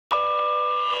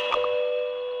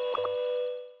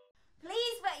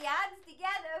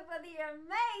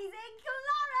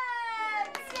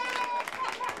Clarence!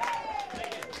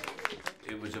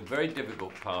 It was a very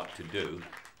difficult part to do,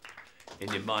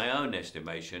 and in my own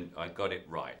estimation, I got it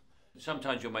right.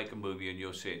 Sometimes you'll make a movie and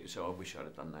you'll see it and say, oh, I wish I'd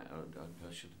have done that,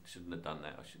 I shouldn't have done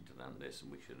that, I shouldn't have done this, and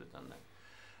we should have done that.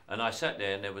 And I sat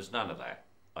there and there was none of that.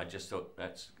 I just thought,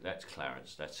 that's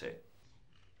Clarence, that's it.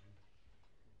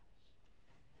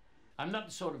 I'm not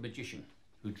the sort of magician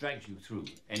who drags you through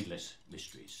endless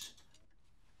mysteries.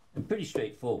 I'm pretty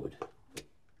straightforward.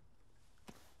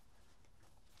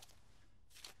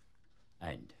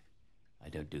 And I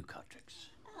don't do card tricks.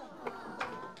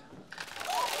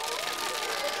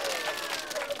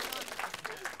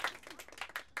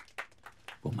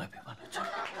 Well, maybe one or two.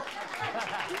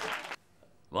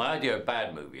 My idea of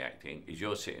bad movie acting is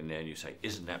you're sitting there and you say,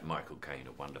 isn't that Michael Caine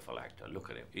a wonderful actor? Look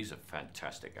at him, he's a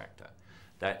fantastic actor.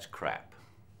 That's crap.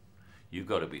 You've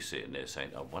got to be sitting there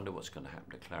saying, I wonder what's going to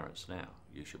happen to Clarence now.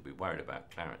 You should be worried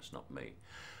about Clarence, not me.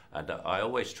 And I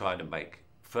always try to make,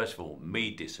 first of all,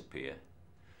 me disappear,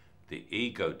 the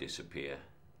ego disappear,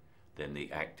 then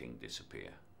the acting disappear.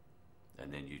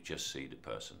 And then you just see the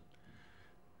person.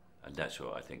 And that's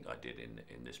what I think I did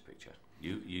in this picture.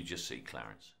 You just see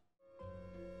Clarence.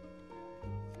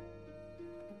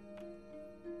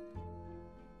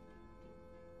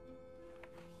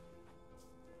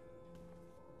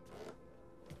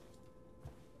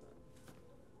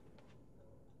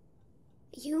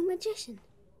 Are you a magician?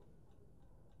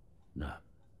 No,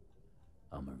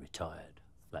 I'm a retired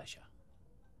flasher.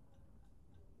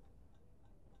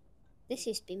 This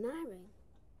used to be my room,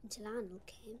 until Arnold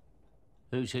came.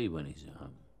 Who's he when he's at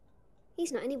home?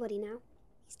 He's not anybody now.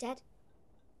 He's dead.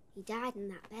 He died in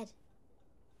that bed.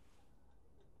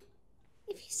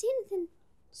 If you see anything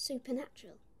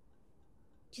supernatural,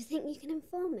 do you think you can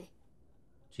inform me?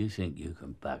 Do you think you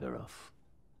can bugger off?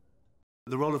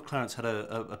 The role of Clarence had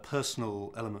a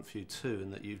personal element for you too,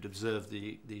 in that you'd observed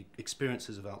the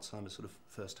experiences of Alzheimer sort of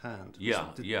firsthand.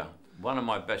 Yeah, yeah. One of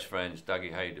my best friends,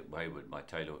 Dougie Hayward, my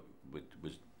tailor,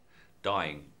 was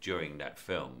dying during that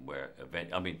film.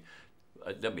 I mean,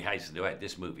 let me hasten to add,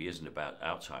 this movie isn't about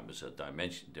Alzheimer's or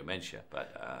dementia,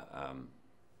 but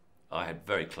I had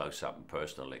very close-up and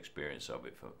personal experience of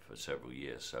it for several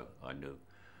years, so I knew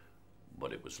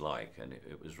what it was like, and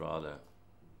it was rather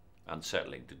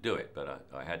unsettling to do it, but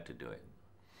I had to do it.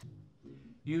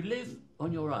 You live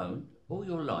on your own all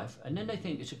your life, and then they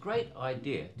think it's a great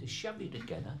idea to shove you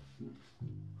together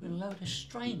with a load of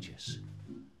strangers.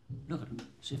 Look at them,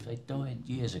 as if they died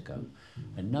years ago,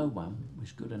 and no one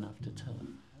was good enough to tell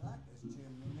them.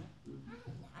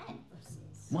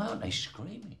 Why aren't they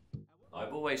screaming?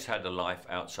 I've always had a life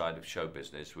outside of show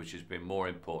business, which has been more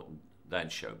important than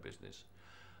show business.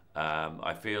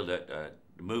 I feel that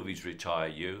movies retire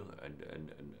you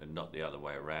and not the other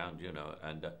way around, you know,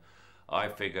 and I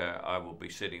figure I will be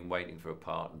sitting waiting for a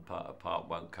part, and a part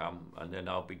won't come, and then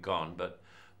I'll be gone, but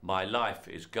my life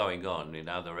is going on in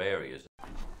other areas.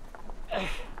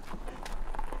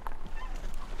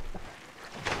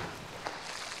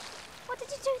 What did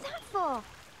you do that for?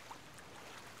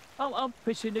 I'm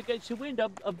pissing against the wind.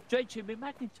 I'm drenching my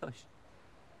Macintosh.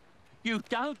 You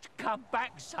don't come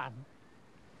back, son.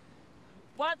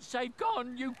 Once they've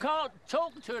gone, you can't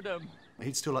talk to them.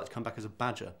 He'd still like to come back as a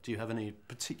badger. Do you have any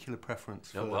particular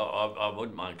preference? No, well, I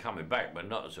wouldn't mind coming back, but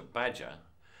not as a badger.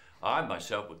 I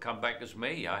myself would come back as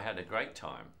me. I had a great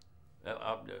time.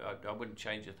 I wouldn't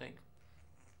change a thing.